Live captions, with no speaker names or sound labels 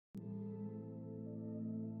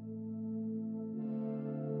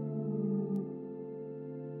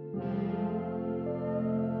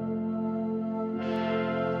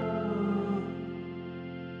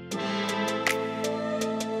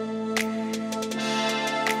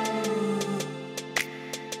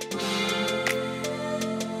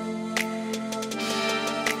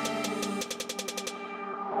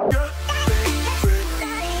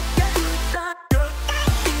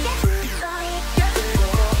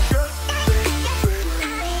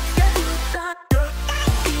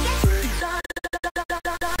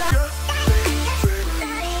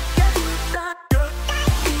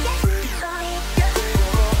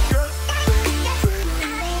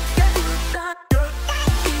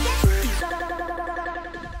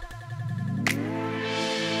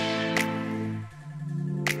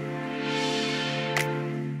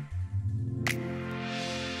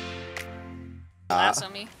ghost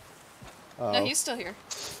on me. Oh. No, he's still here.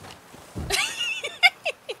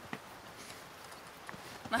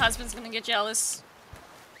 My husband's gonna get jealous.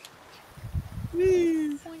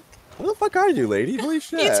 Whee. Where the fuck are you, lady? Holy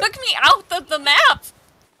shit. He took me out of the map!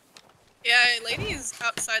 Yeah, lady is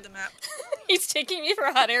outside the map. He's taking me for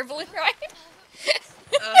a hot air balloon ride.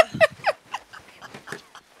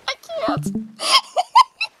 I can't.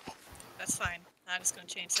 That's fine. I'm just gonna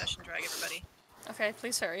change session, drag everybody. Okay,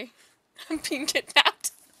 please hurry. I'm being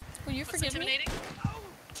kidnapped. Will you forgive me? Intimidating?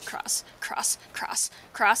 Cross, cross, cross,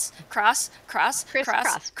 cross, cross, cross, Chris, cross,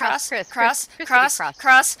 cross, cross, Chris, cross, Chris, cross, cross.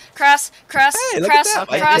 cross, cross, cross, Hey, look at cross, that.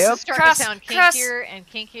 Okay, Cross, this is starting cross, to sound cross. kinkier and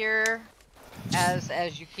kinkier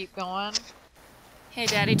as you keep going. Hey,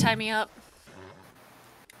 Daddy, tie me up.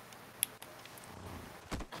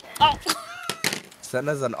 Oh! Send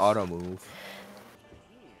us an auto move.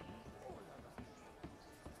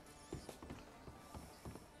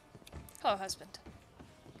 Hello, husband.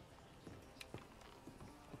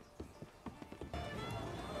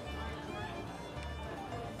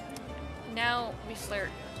 Now we flirt.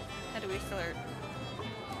 How do we flirt?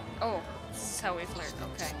 Oh, this is how we flirt.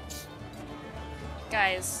 Okay.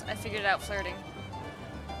 Guys, I figured out flirting.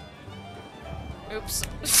 Oops.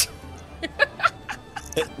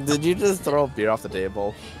 Did you just throw a beer off the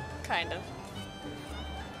table? Kind of.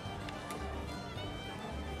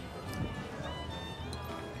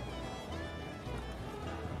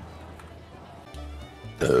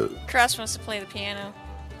 Cross wants to play the piano.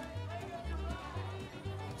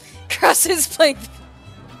 Cross is playing.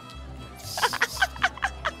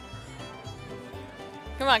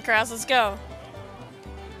 Come on, Cross, let's go.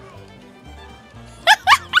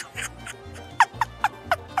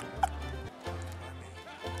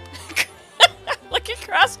 Look at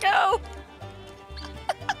Cross go.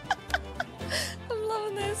 I'm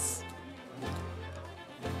loving this.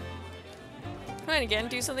 Come on again,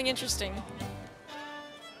 do something interesting.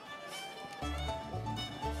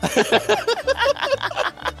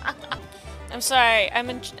 I'm sorry.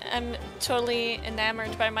 I'm totally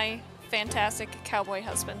enamored by my fantastic cowboy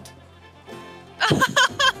husband.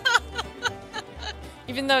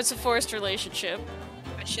 Even though it's a forced relationship.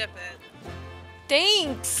 I ship it.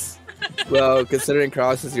 Thanks. Well, considering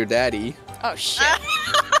Cross is your daddy. Oh shit.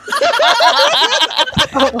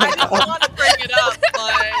 I didn't want to bring it up,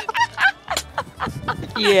 but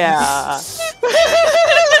Yeah.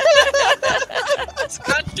 it's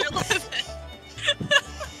country living.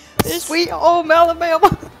 Sweet home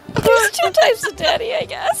Alabama. There's two types of daddy, I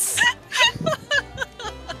guess.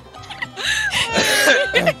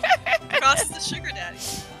 Cross is the sugar daddy.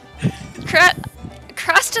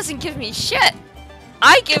 Cross doesn't give me shit.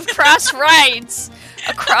 I give Cross rides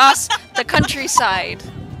across the countryside.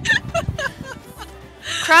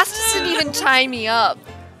 Cross doesn't even tie me up.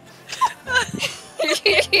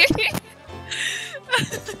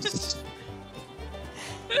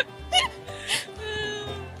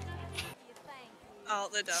 Oh,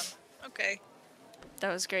 they're done. Okay.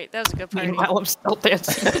 That was great. That was a good party. Meanwhile, I'm still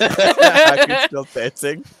dancing. You're still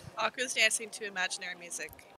dancing. Aku's dancing to imaginary music.